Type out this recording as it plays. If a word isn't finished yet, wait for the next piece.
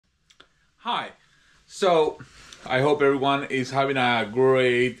Hi. So I hope everyone is having a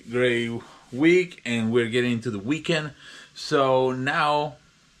great week and we're getting into the weekend. So now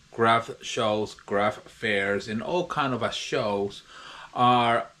craft shows, craft fairs, and all kind of shows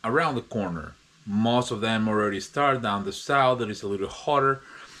are around the corner. Most of them already start down the south that is a little hotter.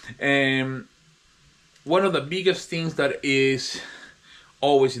 And one of the biggest things that is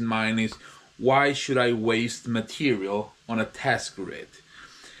always in mind is why should I waste material on a task grid?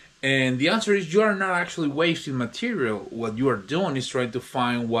 And the answer is you are not actually wasting material. What you are doing is trying to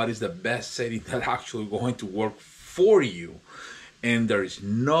find what is the best setting that actually going to work for you. And there is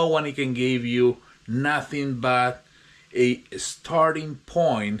no one who can give you nothing but a starting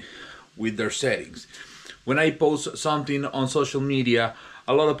point with their settings. When I post something on social media,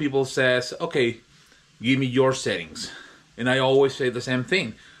 a lot of people says, okay, give me your settings. And I always say the same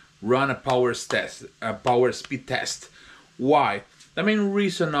thing. Run a power test, a power speed test. Why? The main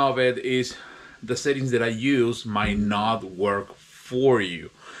reason of it is the settings that I use might not work for you.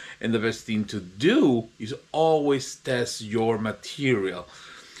 And the best thing to do is always test your material.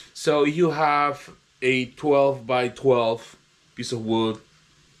 So you have a 12 by 12 piece of wood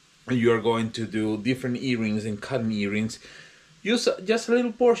and you are going to do different earrings and cutting earrings. Use just a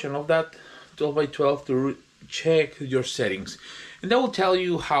little portion of that 12 by 12 to check your settings. And that will tell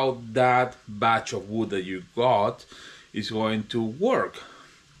you how that batch of wood that you got is going to work.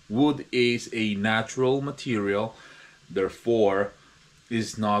 Wood is a natural material, therefore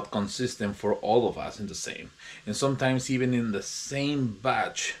is not consistent for all of us in the same. And sometimes even in the same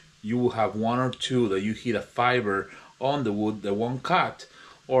batch, you will have one or two that you hit a fiber on the wood that won't cut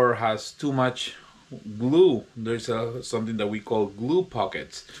or has too much glue. There's something that we call glue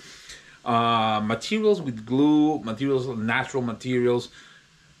pockets. Materials with glue, materials, natural materials,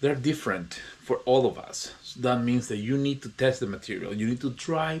 they're different for all of us. So that means that you need to test the material. You need to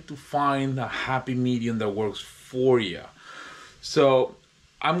try to find a happy medium that works for you. So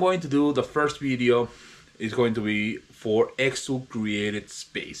I'm going to do the first video is going to be for Xtool Creative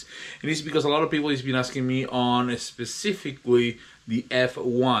Space. And it's because a lot of people has been asking me on specifically the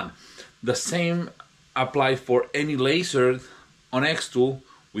F1. The same applies for any laser on Xtool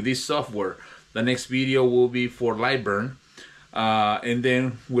with this software. The next video will be for Lightburn. And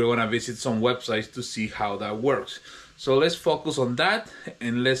then we're gonna visit some websites to see how that works. So let's focus on that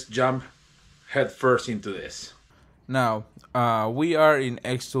and let's jump head first into this. Now we are in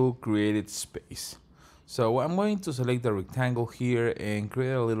Xtool Creative Space. So I'm going to select the rectangle here and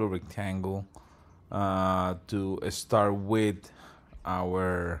create a little rectangle to start with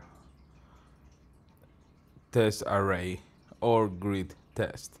our test array or grid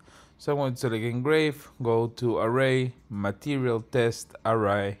test. So I'm going to select engrave, go to array, material test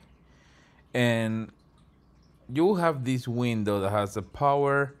array, and you will have this window that has the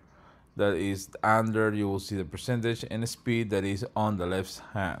power that is under, you will see the percentage, and the speed that is on the left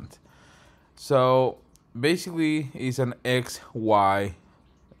hand. So basically it's an XY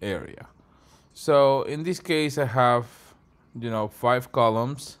area. So in this case I have 5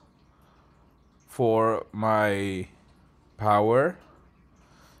 columns for my power.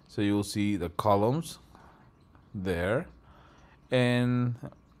 So you will see the columns there, and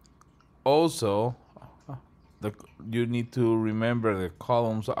also you need to remember the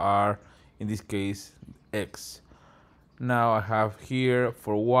columns are in this case X. Now I have here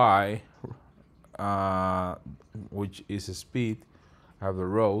for Y, which is a speed. I have the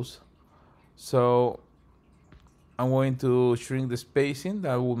rows. So I'm going to shrink the spacing.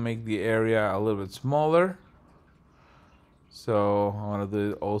 That will make the area a little bit smaller. So I want to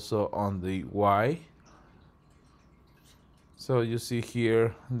do it also on the Y. So you see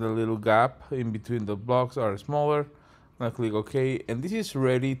here the little gap in between the blocks are smaller. I'm gonna click OK, and this is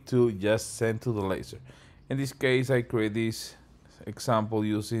ready to just send to the laser. In this case, I create this example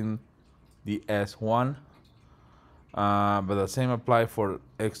using the S1, but the same apply for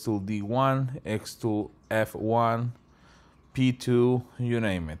Xtool D1, Xtool F1, P2, you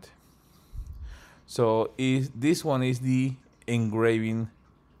name it. So this one is the engraving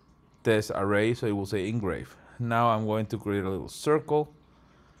test array, so it will say engrave. Now I'm going to create a little circle.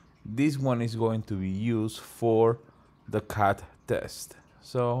 This one is going to be used for the cut test.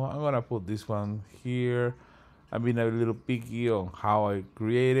 So I'm gonna put this one here. I've been a little picky on how I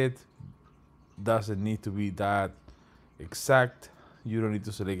create it. Doesn't need to be that exact. You don't need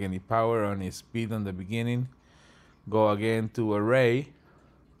to select any power or any speed on the beginning. Go again to array,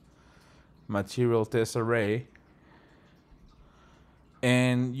 material test array,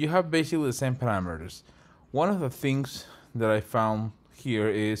 and you have basically the same parameters. One of the things that I found here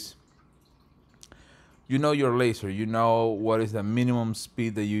is you know your laser, you know what is the minimum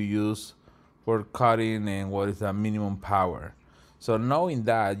speed that you use for cutting and what is the minimum power. So knowing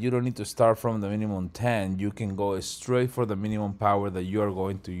that, you don't need to start from the minimum 10. You can go straight for the minimum power that you are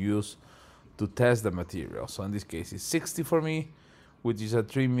going to use to test the material. So in this case, it's 60 for me, which is a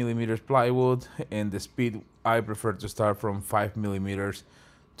 3 millimeters plywood, and the speed I prefer to start from 5 millimeters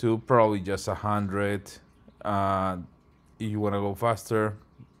to probably just 100. If you want to go faster,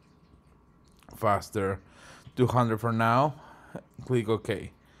 200 for now. Click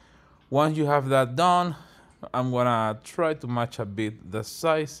OK. Once you have that done, I'm gonna try to match a bit the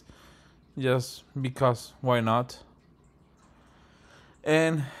size, just because why not.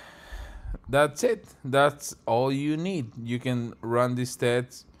 And that's it. That's all you need. You can run these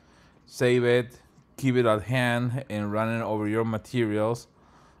tests, save it, keep it at hand, and run it over your materials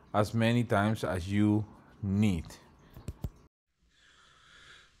as many times as you need.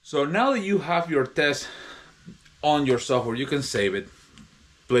 So now that you have your test on your software, you can save it,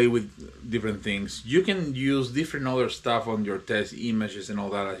 play with different things. You can use different other stuff on your test images and all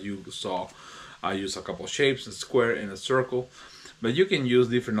that, as you saw. I use a couple shapes, a square and a circle, but you can use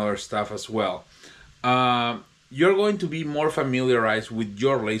different other stuff as well. You're going to be more familiarized with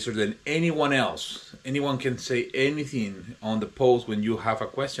your laser than anyone else. Anyone can say anything on the post when you have a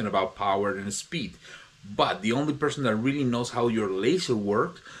question about power and speed, but the only person that really knows how your laser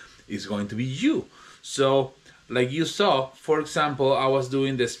works is going to be you. So like you saw, for example, I was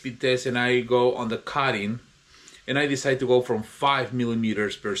doing the speed test and I go on the cutting and I decide to go from 5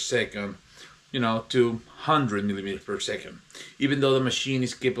 millimeters per second, to 100 millimeters per second. Even though the machine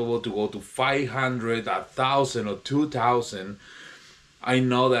is capable to go to 500, 1,000 or 2,000, I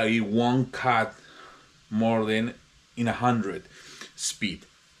know that it won't cut more than in 100 speed.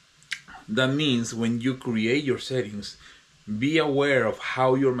 That means when you create your settings, be aware of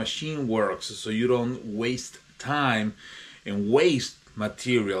how your machine works so you don't waste time and waste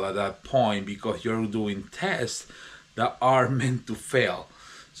material at that point, because you're doing tests that are meant to fail.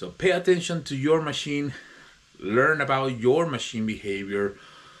 So pay attention to your machine, learn about your machine behavior,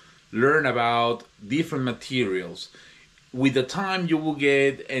 learn about different materials. With the time you will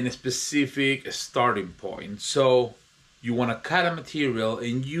get a specific starting point. So you want to cut a material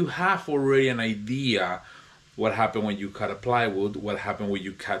and you have already an idea what happened when you cut a plywood, what happened when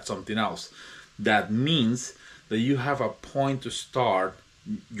you cut something else. That means that you have a point to start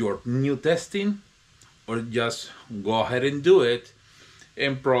your new testing, or just go ahead and do it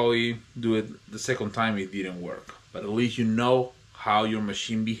and probably do it the second time it didn't work. But at least you know how your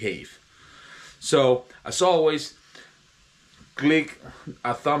machine behaves. So as always, click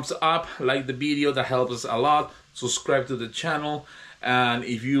a thumbs up, like the video, that helps us a lot. Subscribe to the channel, and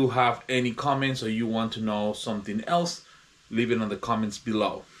if you have any comments or you want to know something else, leave it in the comments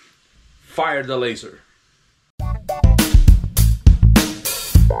below. Fire the laser.